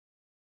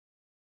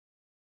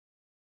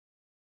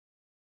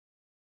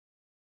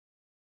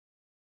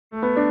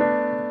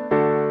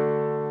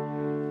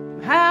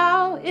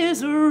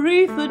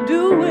Aretha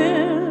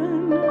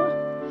doing?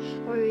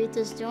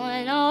 Aretha's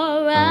doing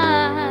alright.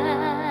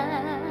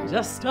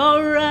 Just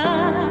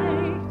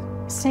alright.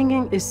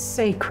 Singing is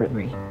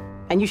sacred,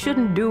 and you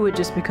shouldn't do it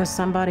just because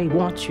somebody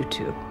wants you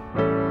to.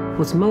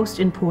 What's most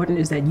important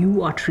is that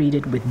you are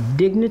treated with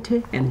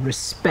dignity and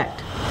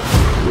respect.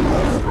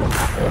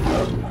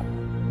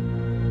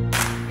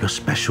 You're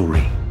special,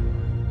 Ree.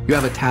 You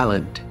have a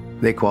talent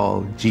they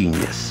call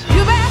genius.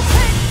 You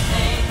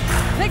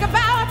better think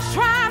about what you're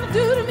trying to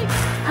do to me.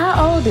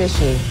 How old is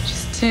she?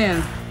 She's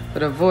 10,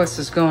 but her voice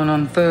is going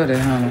on 30,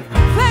 honey.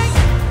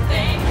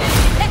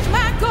 Let your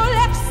mind go,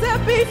 let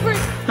yourself be free.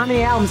 How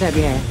many albums have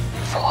you had?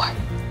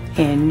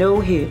 4. And no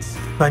hits.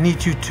 I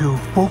need you to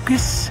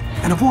focus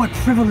and avoid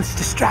frivolous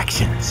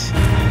distractions.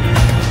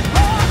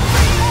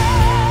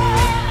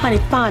 Honey,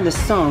 find the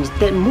songs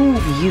that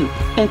move you.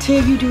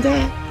 Until you do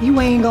that, you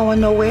ain't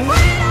going nowhere.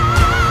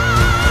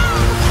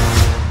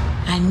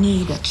 I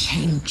need a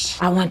change.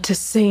 I want to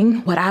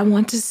sing what I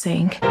want to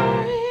sing.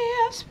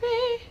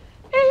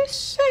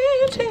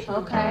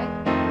 Okay.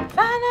 Find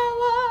out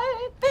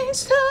what it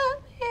means to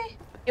me.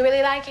 You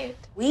really like it?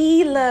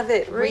 We love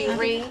it.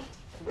 Riri.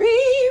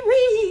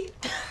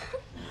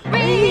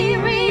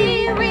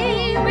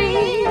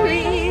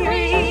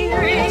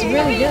 It's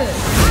really good.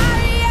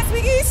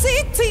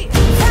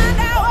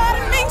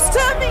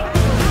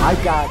 I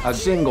got a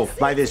single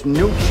by this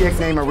new chick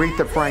named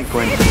Aretha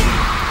Franklin.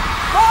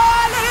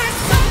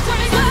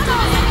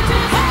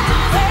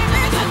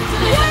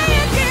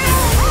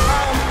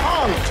 I'm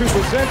on to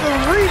present the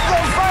Aretha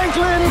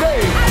Franklin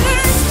Day.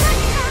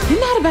 You're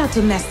not about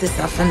to mess this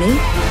up for me.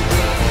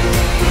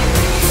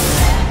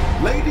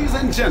 Ladies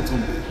and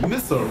gentlemen,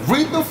 Miss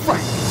Aretha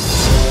Franklin.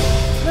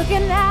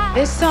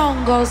 This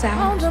song goes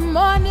out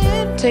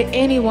to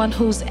anyone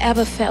who's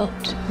ever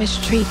felt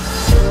mistreated.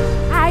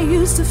 I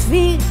used to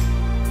feel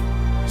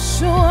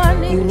sure.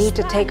 You need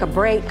to take a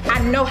break. I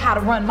know how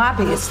to run my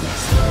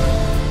business.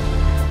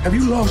 Have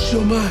you lost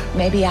your mind?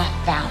 Maybe I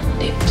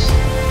found it.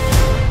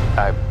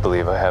 I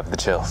believe I have the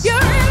chills.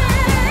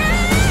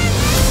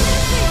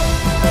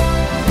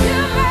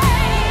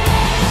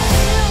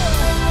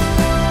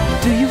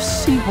 Do you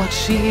see what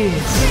she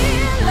is?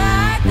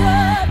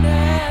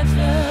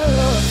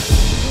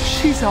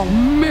 She's a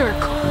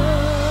miracle.